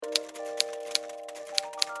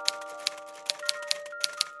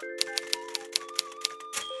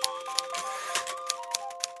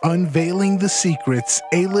unveiling the secrets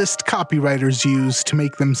A-list copywriters use to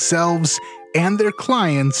make themselves and their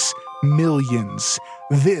clients millions.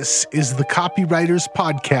 This is the Copywriters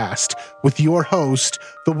Podcast with your host,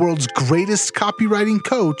 the world's greatest copywriting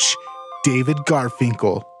coach, David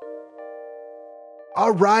Garfinkel.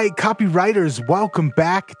 All right, copywriters, welcome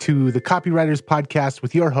back to the Copywriters Podcast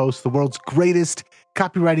with your host, the world's greatest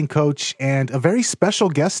copywriting coach, and a very special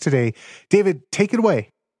guest today. David, take it away.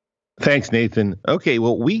 Thanks, Nathan. Okay,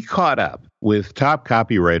 well, we caught up with top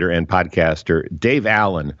copywriter and podcaster Dave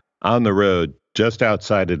Allen on the road just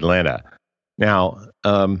outside Atlanta. Now,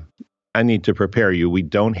 I need to prepare you. We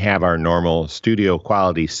don't have our normal studio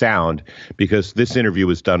quality sound because this interview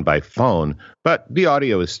was done by phone, but the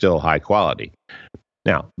audio is still high quality.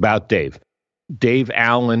 Now, about Dave. Dave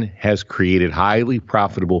Allen has created highly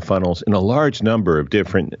profitable funnels in a large number of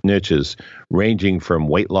different niches, ranging from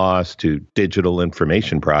weight loss to digital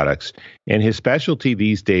information products. And his specialty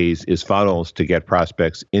these days is funnels to get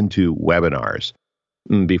prospects into webinars.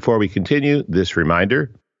 Before we continue, this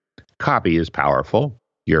reminder, copy is powerful.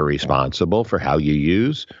 You're responsible for how you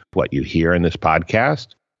use what you hear in this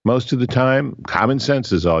podcast. Most of the time, common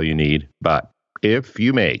sense is all you need. But if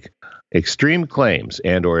you make extreme claims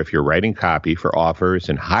and or if you're writing copy for offers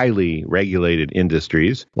in highly regulated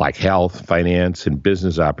industries like health, finance, and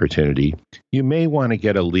business opportunity, you may want to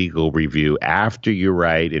get a legal review after you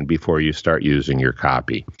write and before you start using your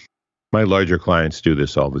copy. My larger clients do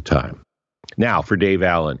this all the time. Now, for Dave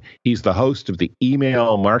Allen, he's the host of the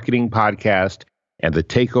Email Marketing Podcast and the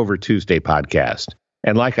Takeover Tuesday podcast.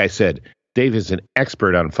 And like I said, Dave is an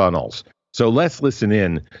expert on funnels. So let's listen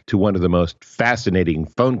in to one of the most fascinating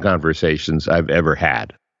phone conversations I've ever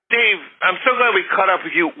had. Dave, I'm so glad we caught up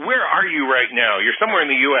with you. Where are you right now? You're somewhere in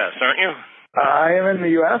the U.S., aren't you? I am in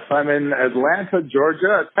the U.S. I'm in Atlanta,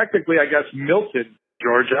 Georgia. Technically, I guess Milton,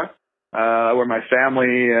 Georgia, where my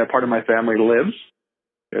family, part of my family lives.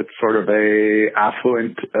 It's sort of a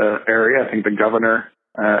affluent area. I think the governor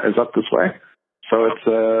is up this way. So it's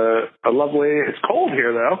a lovely, it's cold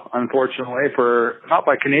here though, unfortunately, not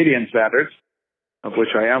by Canadian standards, of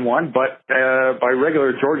which I am one, but by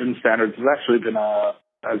regular Georgian standards, it's actually been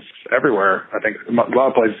as everywhere. I think a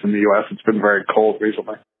lot of places in the U.S., it's been very cold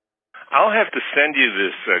recently. I'll have to send you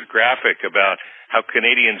this graphic about how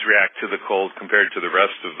Canadians react to the cold compared to the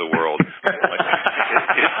rest of the world.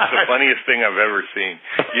 It's the funniest thing I've ever seen.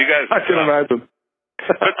 You guys, I can imagine.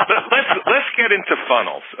 But let's get into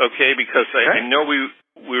funnels, okay? Because I know we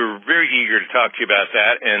were very eager to talk to you about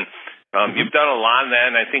that, and you've done a lot of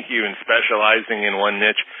that, and I think you've been specializing in one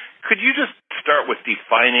niche. Could you just start with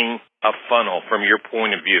defining a funnel from your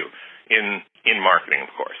point of view in marketing,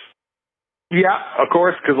 of course? Yeah, of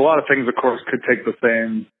course, because a lot of things, of course, could take the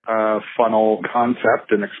same funnel concept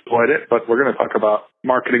and exploit it, but we're going to talk about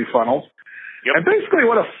marketing funnels. Yep. And basically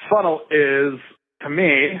what a funnel is, to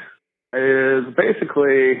me, is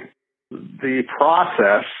basically the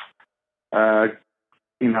process, a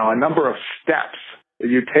number of steps that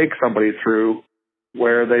you take somebody through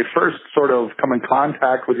where they first sort of come in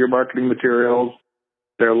contact with your marketing materials.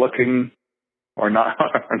 They're looking or not,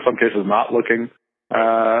 in some cases not looking,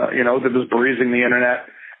 they're just breezing the internet,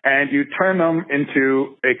 and you turn them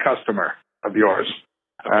into a customer of yours.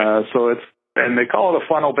 And they call it a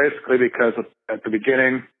funnel basically because at the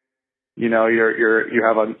beginning, you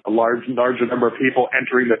have a larger number of people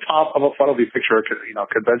entering the top of a funnel. If you picture a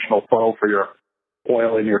conventional funnel for your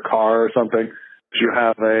oil in your car or something, you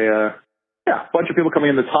have a bunch of people coming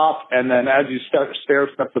in the top, and then as you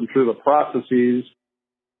stair-step them through the processes,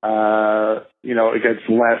 it gets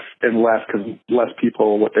less and less because less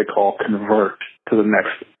people, what they call, convert to the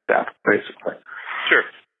next step, basically. Sure.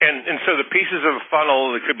 And so the pieces of a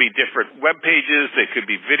funnel, it could be different web pages, they could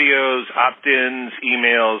be videos, opt-ins,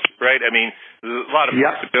 emails, right? I mean, there's a lot of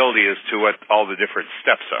flexibility as to what all the different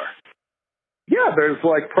steps are. Yeah, there's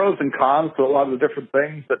like pros and cons to a lot of the different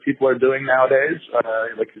things that people are doing nowadays.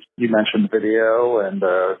 Like you mentioned, video and,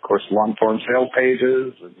 of course, long-form sales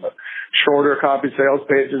pages and shorter copy sales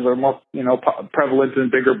pages are more, prevalent in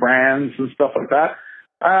bigger brands and stuff like that.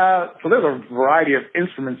 So there's a variety of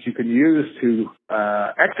instruments you can use to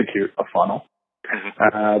execute a funnel.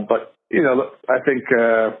 But, I think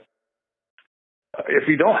if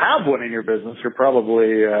you don't have one in your business, you're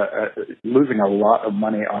probably losing a lot of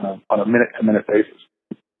money on a minute-to-minute basis.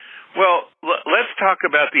 Well, let's talk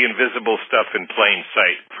about the invisible stuff in plain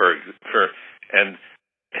sight. And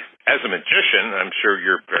as a magician, I'm sure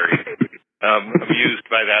you're very amused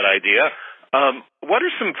by that idea. What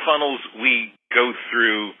are some funnels we go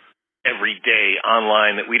through every day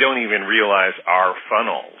online that we don't even realize are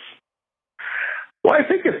funnels? Well, I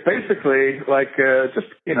think it's basically like just,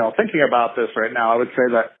 thinking about this right now, I would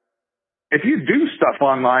say that if you do stuff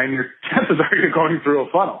online, your chances are you're going through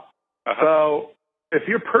a funnel. Uh-huh. So if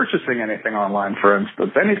you're purchasing anything online, for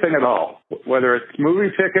instance, anything at all, whether it's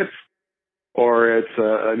movie tickets or it's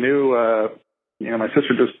a new, my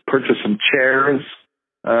sister just purchased some chairs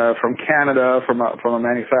from Canada from a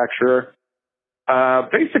manufacturer.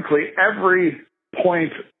 Basically, every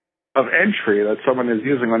point of entry that someone is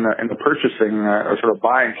using in the purchasing or sort of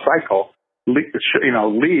buying cycle, leads,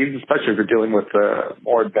 especially if you're dealing with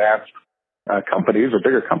more advanced companies or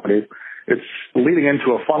bigger companies, it's leading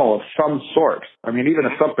into a funnel of some sort. I mean, even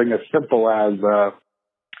if something as simple as,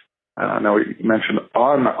 I don't know, you mentioned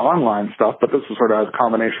online stuff, but this is sort of a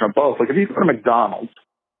combination of both. Like if you go to McDonald's,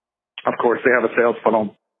 of course, they have a sales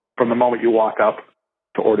funnel from the moment you walk up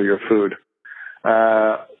to order your food.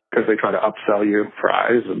 Because they try to upsell you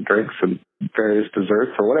fries and drinks and various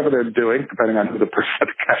desserts or whatever they're doing, depending on who the person at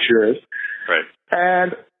the cashier is.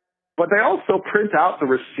 Right. But they also print out the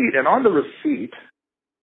receipt, and on the receipt,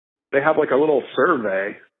 they have like a little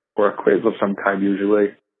survey or a quiz of some kind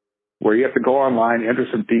usually, where you have to go online, enter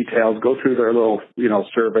some details, go through their little,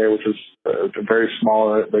 survey, which is very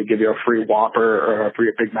small. They give you a free Whopper or a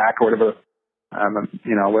free Big Mac or whatever,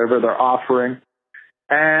 whatever they're offering.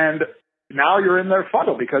 And now you're in their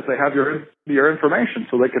funnel because they have your information,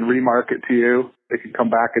 so they can remarket to you. They can come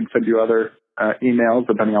back and send you other emails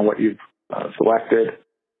depending on what you've selected.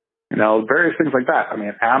 Various things like that. I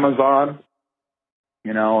mean, Amazon,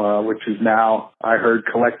 which is now, I heard,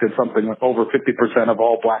 collected something like over 50% of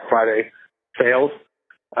all Black Friday sales.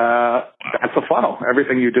 That's a funnel.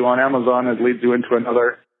 Everything you do on Amazon leads you into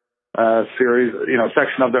another series,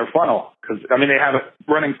 section of their funnel. Because, they have it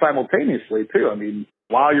running simultaneously, too. I mean,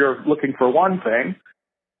 while you're looking for one thing,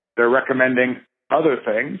 they're recommending other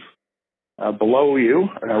things below you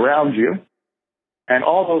and around you. And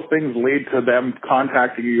all those things lead to them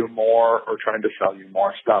contacting you more or trying to sell you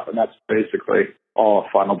more stuff. And that's basically all a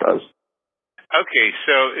funnel does. Okay,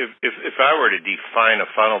 so if I were to define a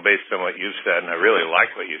funnel based on what you've said, and I really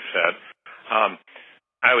like what you've said,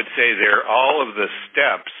 I would say they're all of the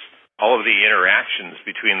steps, all of the interactions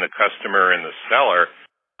between the customer and the seller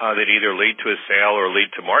that either lead to a sale or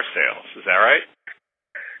lead to more sales. Is that right?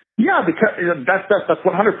 Yeah, because that's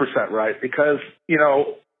 100% right. Because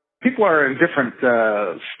people are in different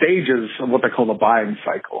stages of what they call the buying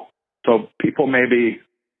cycle. So people may be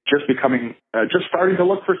just starting to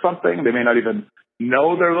look for something. They may not even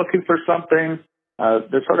know they're looking for something.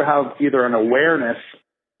 They sort of have either an awareness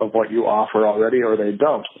of what you offer already, or they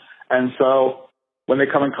don't. And so when they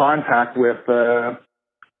come in contact with,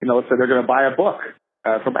 let's say they're going to buy a book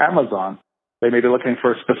from Amazon, they may be looking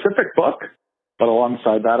for a specific book, but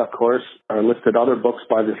alongside that, of course, are listed other books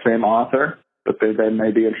by the same author that they then may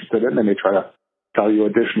be interested in. They may try to sell you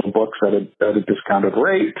additional books at a discounted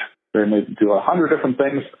rate. They may do 100 different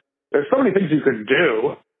things. There's so many things you could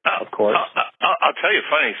do, of course. I'll tell you a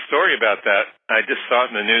funny story about that. I just saw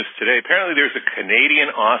it in the news today. Apparently there's a Canadian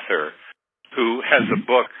author who has a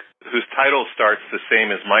book whose title starts the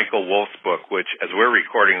same as Michael Wolff's book, which, as we're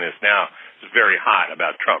recording this now, is very hot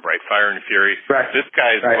about Trump, right? Fire and Fury. Right. This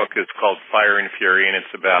guy's book is called Fire and Fury, and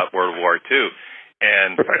it's about World War II.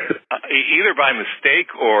 And either by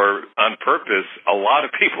mistake or on purpose, a lot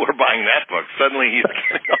of people are buying that book. Suddenly he's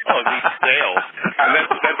getting all of these sales. And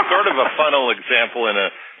that's sort of a funnel example in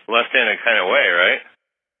a left-handed kind of way, right?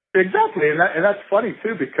 Exactly. And that's funny,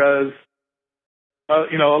 too, because,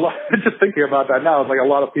 just thinking about that now, it's like a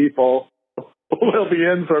lot of people will be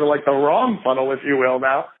in sort of like the wrong funnel, if you will,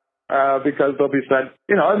 now, because they'll be sent,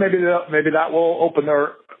 maybe that will open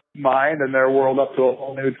their mind and their world up to a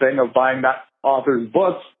whole new thing of buying that author's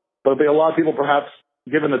books. But there'll be a lot of people, perhaps,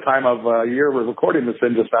 given the time of year we're recording this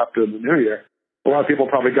in just after the new year, a lot of people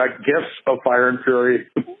probably got gifts of Fire and Fury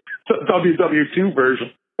WW2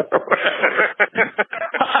 version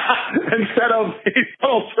instead of the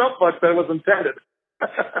little Trump book that was intended.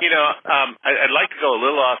 I'd like to go a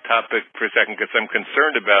little off topic for a second because I'm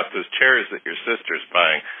concerned about those chairs that your sister's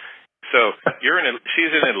buying. So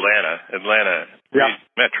she's in Atlanta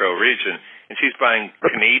metro region, and she's buying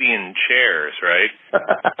Canadian chairs, right?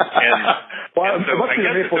 And so I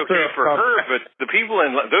guess it's okay for her, but the people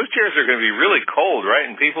in those chairs are going to be really cold, right?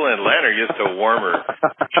 And people in Atlanta are used to warmer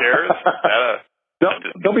chairs.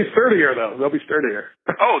 They'll be sturdier, though. They'll be sturdier.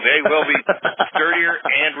 Oh, they will be sturdier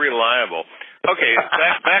and reliable. Okay,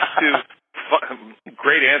 back to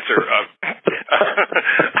great answer.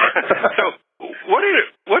 So, what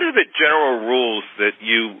are the general rules that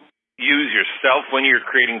you use yourself when you're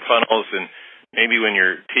creating funnels, and maybe when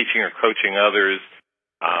you're teaching or coaching others?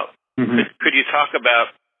 Could you talk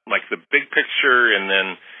about like the big picture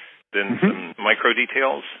and then some micro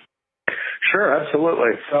details? Sure,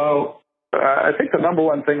 absolutely. So I think the number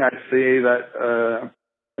one thing I see that,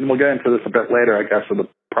 and we'll get into this a bit later, I guess, are the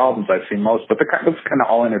problems I see most, but it's kind of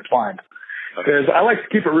all intertwined. Okay. Is I like to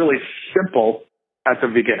keep it really simple at the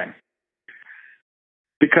beginning.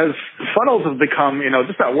 Because funnels have become,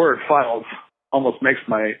 just that word funnels almost makes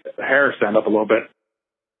my hair stand up a little bit,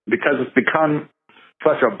 because it's become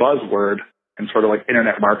such a buzzword in sort of like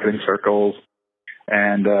internet marketing circles.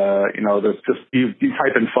 And, there's just, you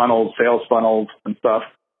type in funnels, sales funnels and stuff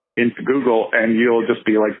into Google, and you'll just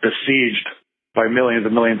be like besieged by millions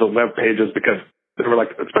and millions of web pages, because they were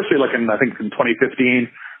like, especially like I think in 2015,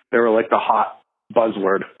 they were like the hot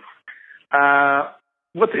buzzword.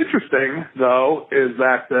 What's interesting though is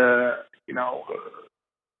that, they're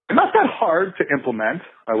not that hard to implement,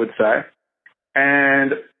 I would say.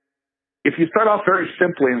 And if you start off very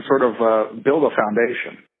simply and sort of build a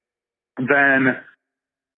foundation, then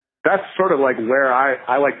that's sort of like where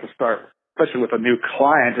I like to start, especially with a new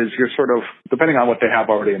client, is you're sort of, depending on what they have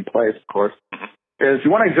already in place, of course, is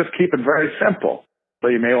you want to just keep it very simple. So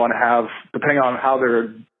you may want to have, depending on how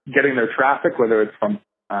they're getting their traffic, whether it's from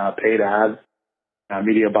paid ads,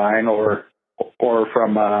 media buying, or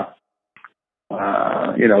from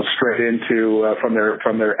straight into from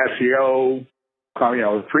their SEO,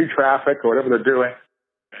 free traffic or whatever they're doing.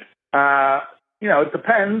 It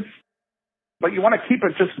depends, but you want to keep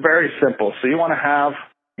it just very simple. So you want to have,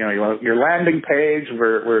 you want your landing page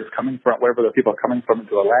where it's coming from, wherever the people are coming from,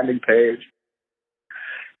 to a landing page.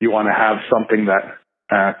 You want to have something that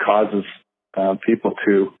causes people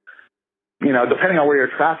to, depending on where your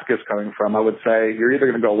traffic is coming from, I would say you're either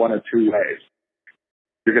going to go one of two ways.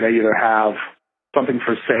 You're going to either have something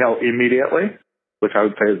for sale immediately, which I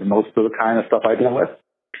would say is most of the kind of stuff I deal with.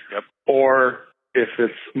 Yep. Or if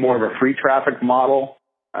it's more of a free traffic model,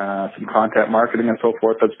 some content marketing and so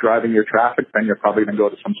forth that's driving your traffic, then you're probably going to go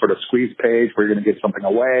to some sort of squeeze page where you're going to give something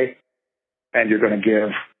away, and you're going to give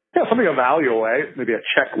something of value away, maybe a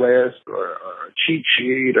checklist or a cheat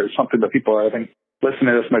sheet or something that people, I think,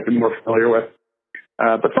 listening to this might be more familiar with.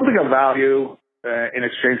 But something of value in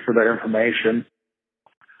exchange for their information.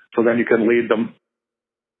 So then you can lead them,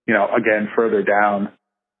 again, further down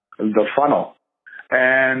the funnel.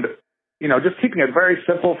 And, just keeping it very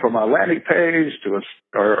simple from a landing page to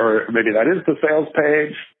or maybe that is the sales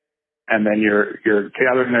page. And then you're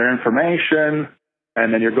gathering their information,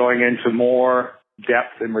 and then you're going into more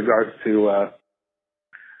depth in regards to,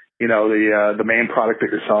 the main product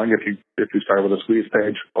that you're selling. If you start with a squeeze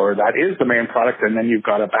page, or that is the main product, and then you've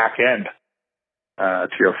got a back end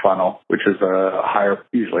to your funnel, which is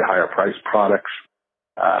usually higher priced products,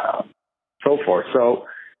 so forth. So,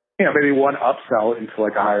 maybe one upsell into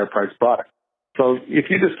like a higher priced product. So if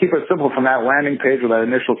you just keep it simple from that landing page or that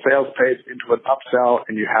initial sales page into an upsell,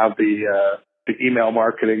 and you have the email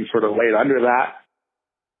marketing sort of laid under that,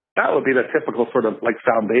 that would be the typical sort of like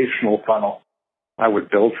foundational funnel I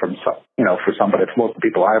would build for somebody. For most of the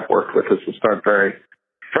people I've worked with, is to start very,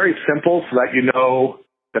 very simple, so that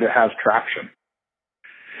that it has traction.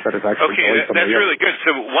 That it's actually that's really good.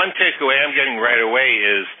 So one takeaway I'm getting right away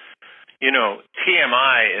is,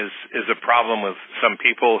 TMI is a problem with some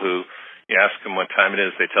people who, you ask them what time it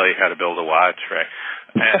is, they tell you how to build a watch, right?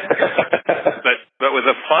 But with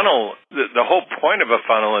a funnel, the whole point of a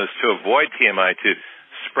funnel is to avoid TMI, to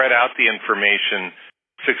spread out the information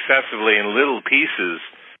successively in little pieces,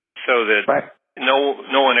 so that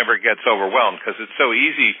no one ever gets overwhelmed, because it's so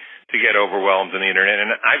easy to get overwhelmed on the internet.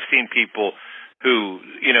 And I've seen people who,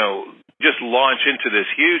 just launch into this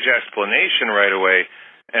huge explanation right away,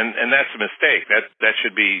 and that's a mistake. That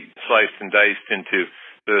should be sliced and diced into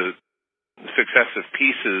the successive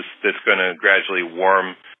pieces that's going to gradually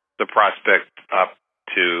warm the prospect up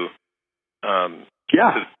to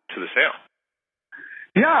the sale.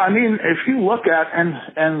 Yeah, I mean, if you look at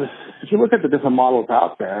the different models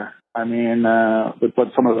out there, I mean, with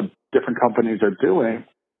what some of the different companies are doing,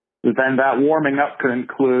 then that warming up could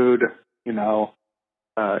include,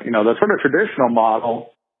 the sort of traditional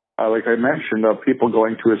model, like I mentioned, of people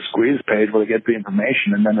going to a squeeze page where they get the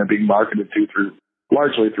information, and then they're being marketed to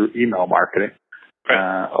largely through email marketing,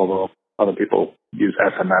 although other people use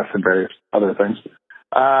SMS and various other things.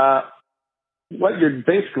 What you're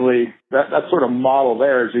basically, that sort of model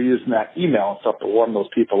there is you're using that email and stuff to warm those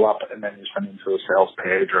people up, and then you're sending to a sales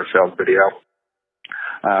page or a sales video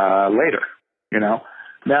later,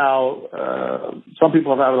 Now, some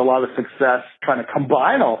people have had a lot of success trying to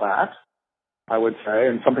combine all that, I would say,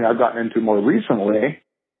 and something I've gotten into more recently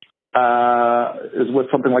is with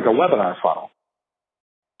something like a webinar funnel.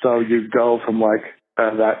 So you go from like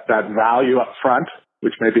that value up front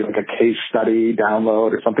which may be like a case study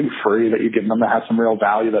download or something free that you give them that has some real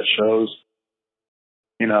value that shows,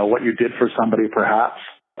 what you did for somebody, perhaps,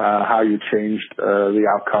 how you changed the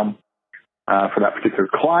outcome for that particular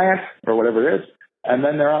client or whatever it is. And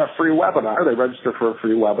then they're on a free webinar. They register for a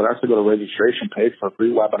free webinar. So go to registration page for a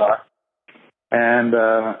free webinar. And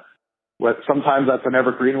sometimes that's an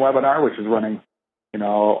evergreen webinar, which is running,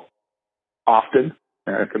 often.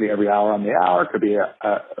 It could be every hour on the hour. It could be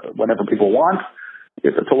whenever people want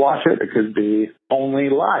to watch it. It could be only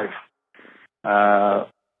live,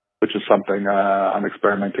 which is something I'm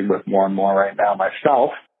experimenting with more and more right now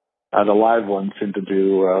myself. The live ones seem to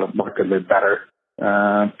do markedly better.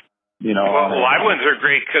 Live ones are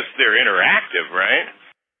great because they're interactive, right?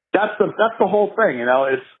 That's the whole thing.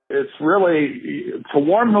 It's really to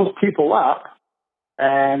warm those people up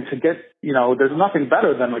and to get, there's nothing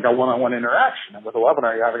better than like a one-on-one interaction. And with a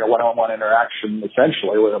webinar, you're having a one-on-one interaction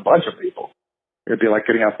essentially with a bunch of people. It'd be like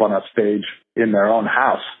getting up on a stage in their own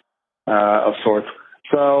house of sorts.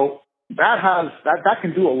 So that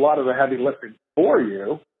can do a lot of the heavy lifting for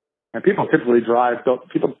you. And people typically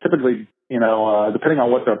depending on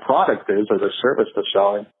what their product is or their service they're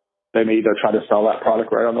selling, they may either try to sell that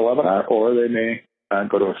product right on the webinar, or they may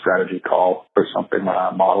go to a strategy call or something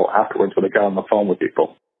model afterwards where they get on the phone with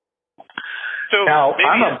people. So now,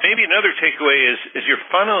 maybe another takeaway is your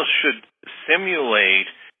funnel should simulate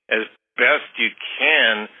as best you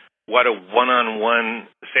can what a one-on-one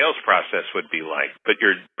sales process would be like, but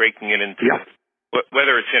you're breaking it into,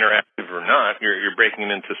 whether it's interactive or not, you're breaking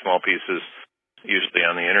it into small pieces, usually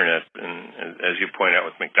on the internet. And as you point out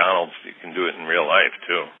with McDonald's, you can do it in real life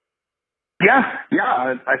too. Yeah.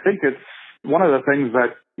 I think it's one of the things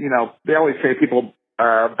that, they always say people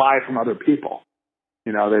buy from other people.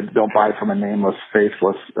 They don't buy from a nameless,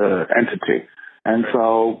 faceless entity. And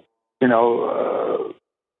so,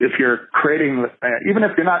 if you're creating, even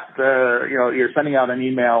if you're not, you're sending out an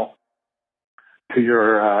email to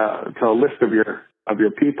to a list of your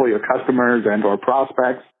people, your customers and or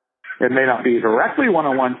prospects, it may not be directly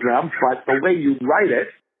one-on-one to them, but the way you write it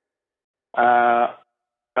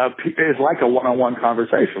is like a one-on-one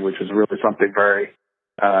conversation, which is really something very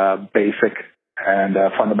basic and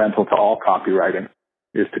fundamental to all copywriting,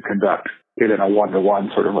 is to conduct it in a one-to-one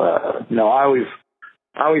sort of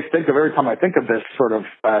I always think of, every time I think of this sort of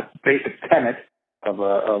basic tenet of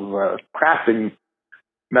crafting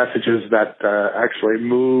messages that actually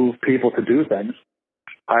move people to do things,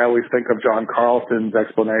 I always think of John Carlson's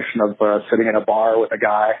explanation of sitting in a bar with a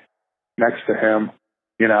guy next to him,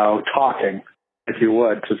 talking, if you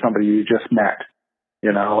would, to somebody you just met,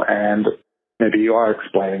 and maybe you are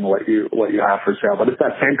explaining what you have for sale, but it's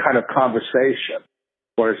that same kind of conversation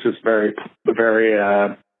where it's just very, very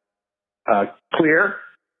clear,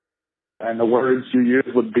 and the words you use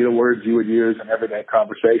would be the words you would use in everyday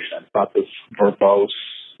conversation. It's not this verbose,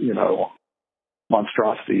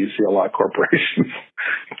 monstrosity you see a lot of corporations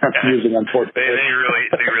using, unfortunately.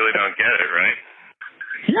 They really don't get it, right?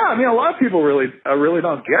 Yeah, a lot of people really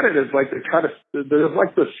don't get it. It's like there's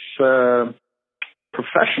like this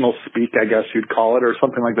professional speak, I guess you'd call it, or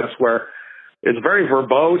something like this, where it's very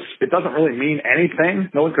verbose. It doesn't really mean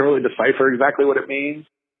anything. No one can really decipher exactly what it means.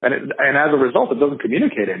 And as a result, it doesn't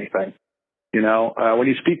communicate anything. When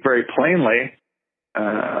you speak very plainly,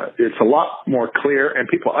 it's a lot more clear, and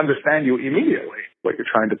people understand you immediately, what you're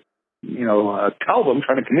trying to, tell them,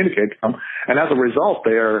 trying to communicate to them. And as a result,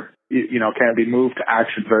 they are, can be moved to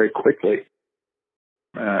action very quickly.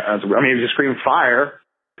 If you scream fire,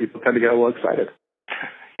 people tend to get a little excited.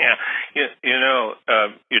 Yeah.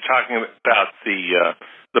 You're talking about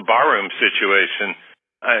the barroom situation.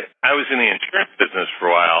 I was in the insurance business for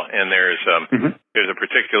a while, and there's a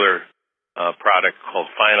particular product called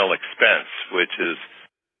Final Expense, which is,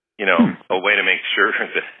 a way to make sure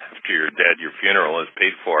that after you're dead, your funeral is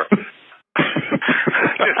paid for.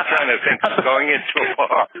 Just trying to think of going into a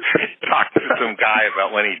bar, talking to some guy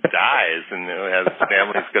about when he dies and how his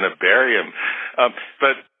family's going to bury him.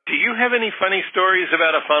 But do you have any funny stories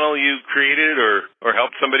about a funnel you created or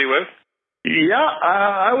helped somebody with? Yeah,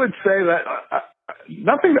 I would say that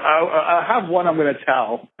nothing. I have one I'm going to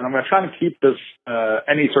tell, and I'm going to try to keep this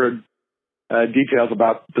any sort of details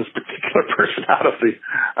about this particular person out of the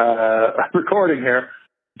recording here.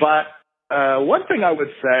 But one thing I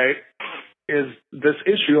would say is this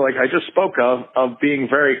issue, like I just spoke of being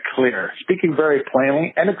very clear, speaking very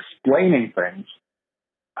plainly, and explaining things.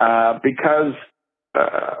 Because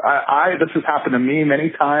this has happened to me many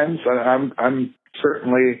times. I'm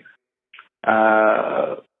certainly,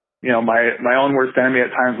 my own worst enemy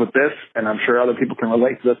at times with this, and I'm sure other people can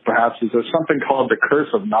relate to this perhaps, is there's something called the curse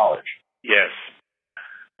of knowledge. Yes.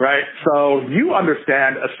 right? So you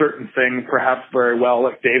understand a certain thing perhaps very well.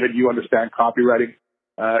 Like David, you understand copywriting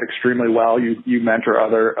extremely well. You mentor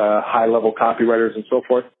other high-level copywriters and so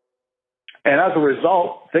forth. And as a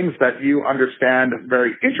result, things that you understand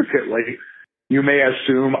very intricately, you may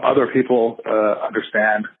assume other people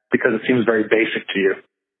understand because it seems very basic to you,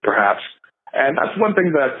 perhaps. And that's one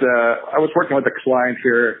thing that I was working with a client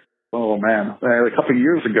here, a couple of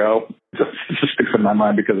years ago. It just sticks in my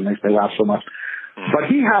mind because it makes me laugh so much. But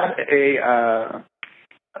he had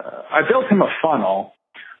I built him a funnel.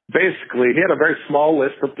 Basically, he had a very small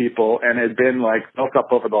list of people and it had been built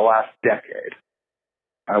up over the last decade,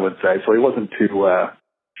 I would say. So he wasn't too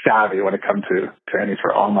savvy when it comes to any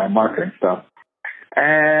sort of online marketing stuff.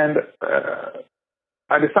 And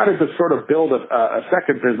I decided to sort of build a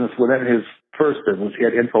second business within his first business. He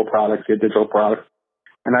had info products, he had digital products.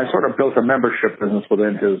 And I sort of built a membership business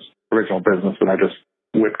within his original business. And I just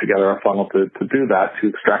whipped together a funnel to do that, to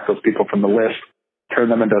extract those people from the list, turn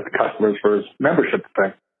them into customers for his membership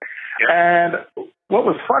thing. And what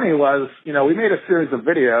was funny was, we made a series of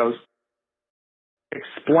videos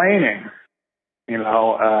explaining,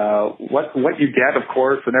 what you get, of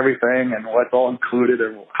course, and everything, and what's all included,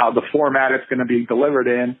 and how the format it's going to be delivered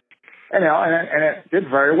in, and it did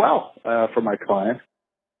very well for my client.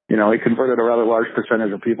 He converted a rather large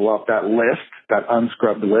percentage of people off that list, that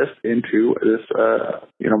unscrubbed list, into this,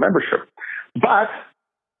 membership. But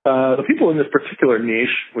the people in this particular niche,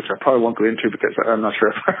 which I probably won't go into because I'm not sure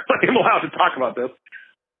if I'm allowed to talk about this,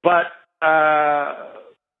 but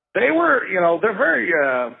they were, they're very,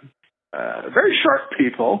 very sharp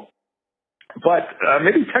people, but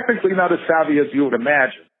maybe technically not as savvy as you would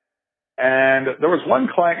imagine. And there was one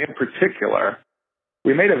client in particular.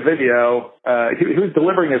 We made a video. He was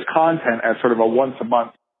delivering his content as sort of a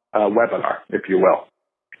once-a-month webinar, if you will.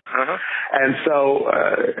 Uh-huh. And so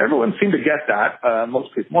everyone seemed to get that, most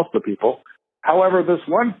of the people. However, this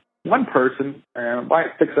one person, and why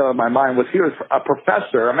it sticks out in my mind, was he was a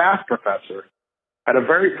professor, a math professor at a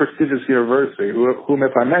very prestigious university, whom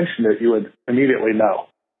if I mentioned it, you would immediately know,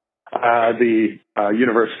 the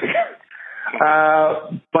university.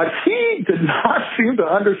 But he did not seem to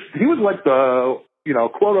understand. He was like the,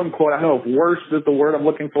 quote unquote, I don't know if worst is the word I'm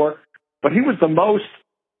looking for, but he was the most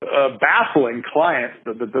baffling client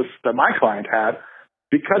that my client had,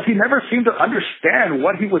 because he never seemed to understand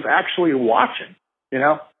what he was actually watching,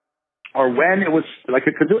 or when it was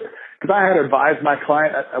it could do it. Because I had advised my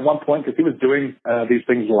client at one point, because he was doing these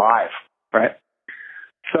things live, right?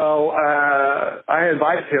 So I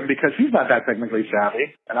advised him, because he's not that technically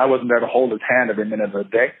savvy, and I wasn't there to hold his hand every minute of the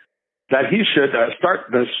day, that he should start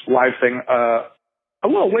this live thing a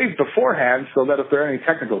little ways beforehand, so that if there are any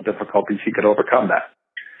technical difficulties, he could overcome that.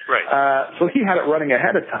 Right. So he had it running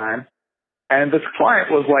ahead of time, and this client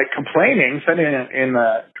was complaining, sending in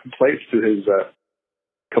complaints to his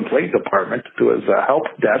complaint department, to his help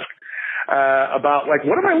desk, about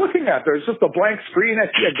what am I looking at? There's just a blank screen. I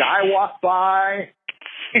see a guy walk by,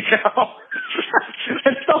 and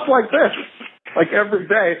stuff like this, every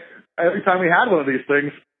day, every time we had one of these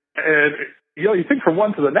things. And, you think from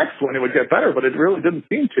one to the next one it would get better, but it really didn't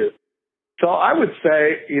seem to. So I would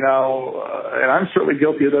say, and I'm certainly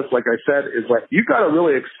guilty of this, like I said, is you got to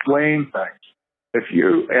really explain things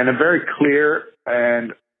in a very clear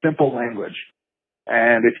and simple language.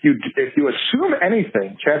 And if you assume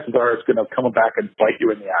anything, chances are it's going to come back and bite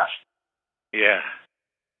you in the ass. Yeah.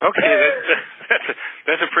 Okay,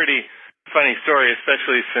 that's a pretty funny story,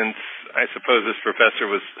 especially since I suppose this professor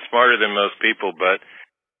was smarter than most people, but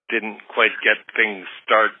didn't quite get things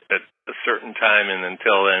start at a certain time, and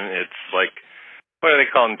until then, it's what do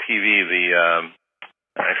they call on TV?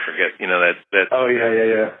 I forget. That. Oh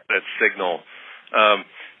yeah. That signal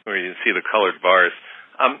where you see the colored bars.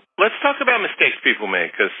 Let's talk about mistakes people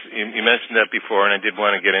make, because you mentioned that before, and I did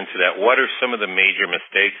want to get into that. What are some of the major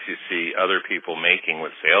mistakes you see other people making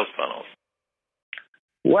with sales funnels?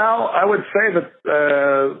 Well, I would say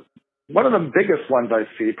that one of the biggest ones I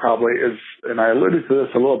see probably is, and I alluded to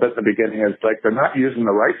this a little bit in the beginning, is they're not using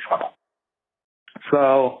the right funnel.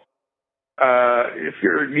 So if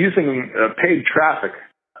you're using paid traffic,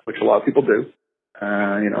 which a lot of people do,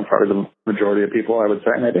 probably the majority of people, I would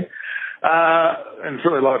say, maybe, and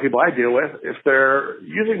certainly a lot of people I deal with, if they're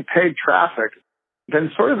using paid traffic,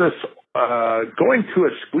 then sort of this going to a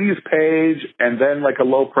squeeze page and then a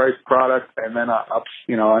low price product and then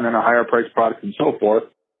and then a higher price product and so forth.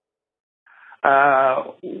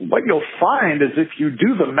 What you'll find is if you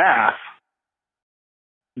do the math,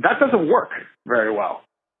 that doesn't work very well,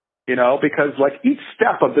 because each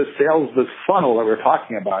step of this funnel that we're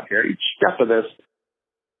talking about here, each step of this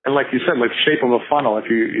And like you said, like shape of a funnel, if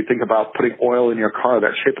you think about putting oil in your car,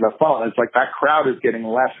 that shape of the funnel, it's like that crowd is getting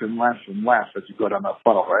less and less and less as you go down that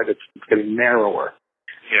funnel, right? It's getting narrower.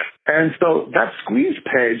 Yeah. And so that squeeze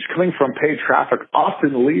page coming from paid traffic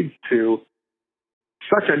often leads to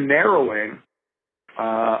such a narrowing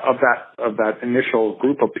of that initial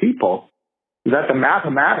group of people that the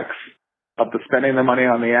mathematics of the spending the money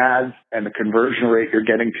on the ads and the conversion rate you're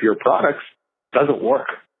getting to your products doesn't work.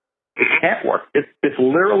 It can't work. It's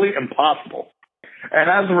literally impossible. And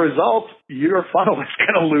as a result, your funnel is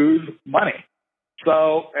going to lose money.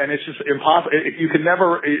 So, and it's just impossible. You can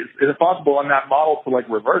never, it's impossible on that model to like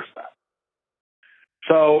reverse that.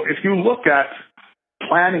 So if you look at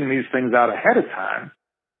planning these things out ahead of time,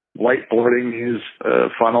 whiteboarding these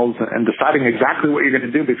funnels and deciding exactly what you're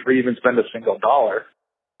going to do before you even spend a single dollar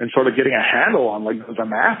and sort of getting a handle on like, does the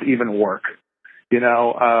math even work?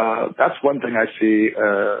 That's one thing I see,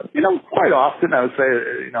 quite often. I would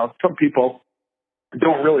say, some people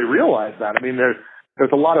don't really realize that. I mean,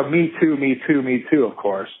 there's a lot of me too, of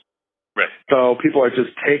course. Right. So people are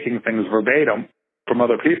just taking things verbatim from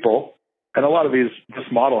other people. And a lot of this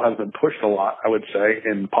model has been pushed a lot, I would say,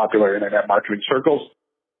 in popular internet marketing circles.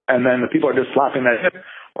 And then the people are just slapping that hit,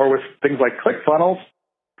 or with things like ClickFunnels,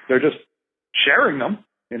 they're just sharing them,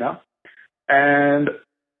 and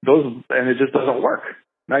it just doesn't work.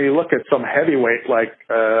 Now you look at some heavyweight like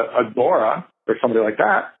Agora or somebody like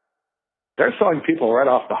that, they're selling people right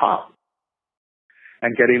off the hop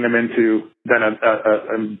and getting them into then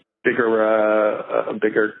a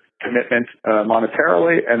bigger commitment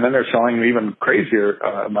monetarily, and then they're selling even crazier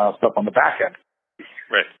amount of stuff on the back end.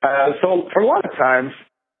 Right. So for a lot of times,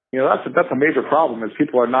 that's a major problem is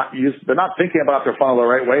people are they're not thinking about their funnel the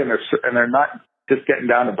right way, and they're not just getting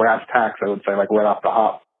down to brass tacks, I would say, like right off the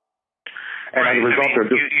hop. And right. as a result,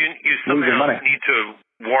 they're just you losing money. Need to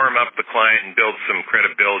warm up the client and build some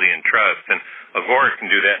credibility and trust, and Agora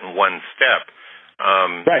can do that in one step.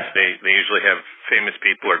 Right. They usually have famous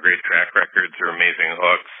people or great track records or amazing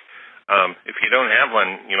hooks. If you don't have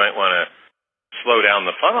one, you might want to slow down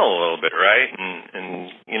the funnel a little bit, right?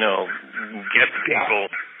 And get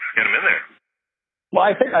people, get them in there. Well,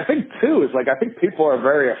 I think too is I think people are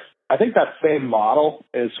I think that same model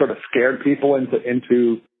is sort of scared people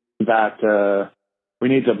into that we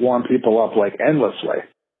need to warm people up like endlessly.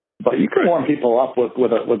 But you can warm people up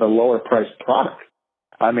with a lower priced product.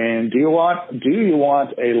 I mean, do you want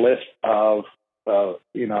a list of what's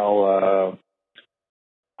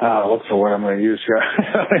the word I'm going to use here?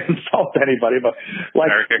 I don't insult anybody, but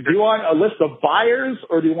do you want a list of buyers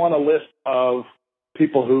or do you want a list of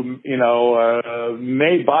people who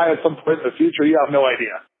may buy at some point in the future? You have no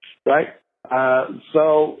idea, right?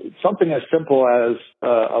 So something as simple as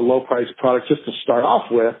a low-priced product just to start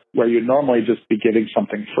off with, where you'd normally just be giving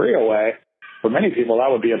something free away, for many people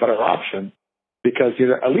that would be a better option because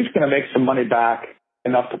you're at least going to make some money back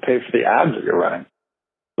enough to pay for the ads that you're running.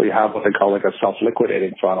 So you have what they call like a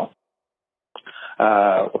self-liquidating funnel,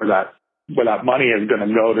 where that money is going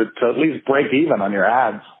to go to at least break even on your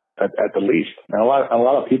ads at the least. And a lot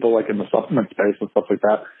of people like in the supplement space and stuff like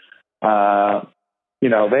that,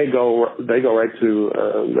 they go right to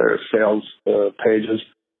their sales pages,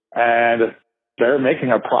 and they're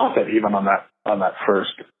making a profit even on that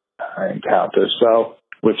first encounter. So,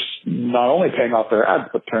 which not only paying off their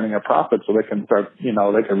ads but turning a profit, so they can start, they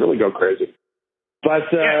can really go crazy.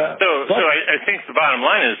 But so I think the bottom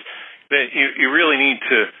line is that you really need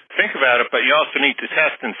to think about it, but you also need to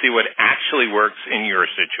test and see what actually works in your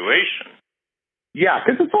situation. Yeah,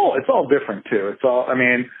 because it's all different too.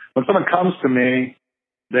 When someone comes to me,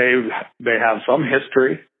 they have some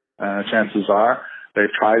history. Chances are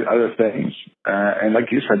they've tried other things, and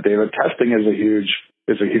like you said, David, testing is a huge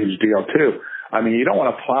deal too. I mean, you don't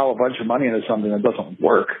want to plow a bunch of money into something that doesn't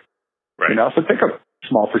work. Right. So take a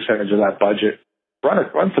small percentage of that budget,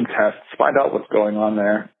 run some tests, find out what's going on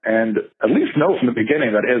there, and at least know from the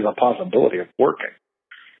beginning that it is a possibility of working.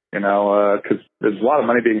 Because there's a lot of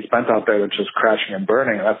money being spent out there that's just crashing and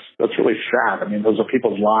burning. And that's really sad. I mean, those are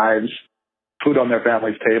people's lives, food on their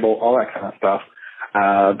family's table, all that kind of stuff,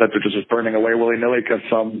 that they're just burning away willy-nilly because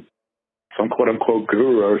some quote-unquote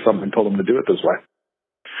guru or something told them to do it this way.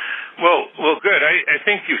 Well, good. I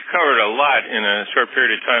think you've covered a lot in a short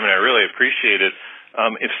period of time, and I really appreciate it.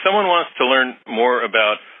 If someone wants to learn more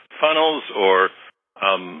about funnels or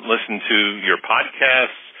listen to your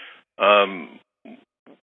podcasts,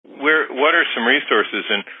 what are some resources,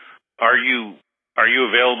 and are you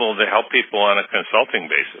available to help people on a consulting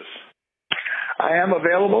basis? I am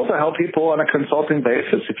available to help people on a consulting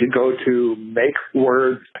basis. If you go to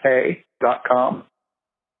makewordspay.com,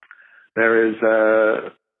 there is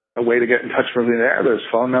a way to get in touch with me there. There's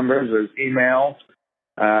phone numbers, there's emails.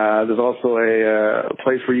 There's also a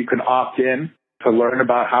place where you can opt in to learn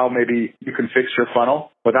about how maybe you can fix your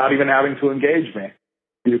funnel without even having to engage me.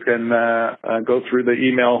 You can go through the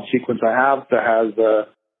email sequence I have that has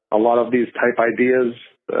a lot of these type ideas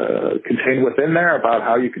contained within there about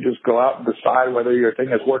how you could just go out and decide whether your thing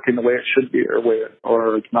is working the way it should be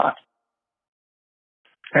or it's not.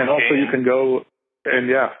 And also you can go, and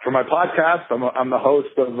for my podcast, I'm the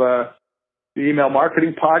host of the Email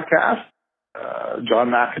Marketing Podcast,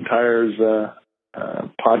 John McIntyre's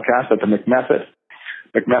podcast at the McMethod,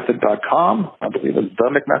 McMethod.com. I believe it's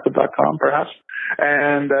themcmethod.com perhaps.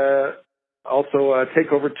 And also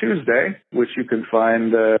Takeover Tuesday, which you can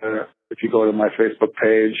find if you go to my Facebook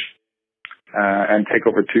page. And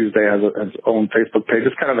Takeover Tuesday has its own Facebook page.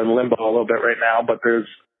 It's kind of in limbo a little bit right now, but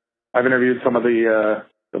I've interviewed some of the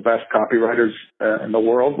best copywriters in the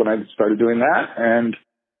world when I started doing that, and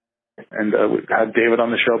we've had David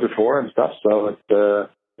on the show before and stuff. So it's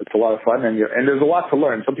a lot of fun, and there's a lot to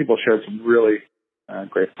learn. Some people shared some really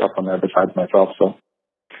great stuff on there besides myself. So.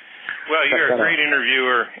 Well, you're a great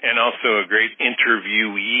interviewer and also a great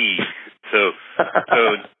interviewee. So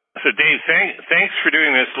Dave, thanks for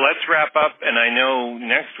doing this. Let's wrap up. And I know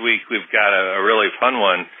next week we've got a really fun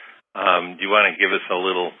one. Do you want to give us a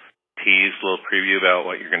little tease, a little preview about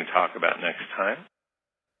what you're going to talk about next time?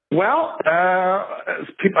 Well,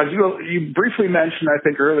 as you briefly mentioned, I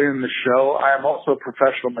think earlier in the show, I am also a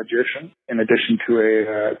professional magician in addition to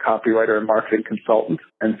a copywriter and marketing consultant.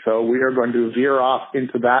 And so we are going to veer off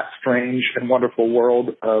into that strange and wonderful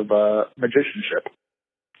world of magicianship.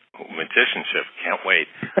 Magicianship. Can't wait.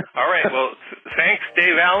 All right. Well, thanks,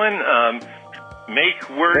 Dave Allen.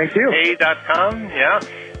 MakeWordsPay.com. Yeah.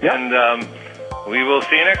 Yep. And we will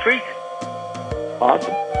see you next week.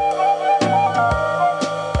 Awesome.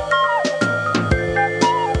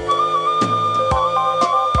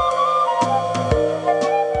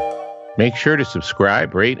 Make sure to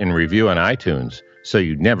subscribe, rate, and review on iTunes so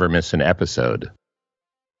you never miss an episode.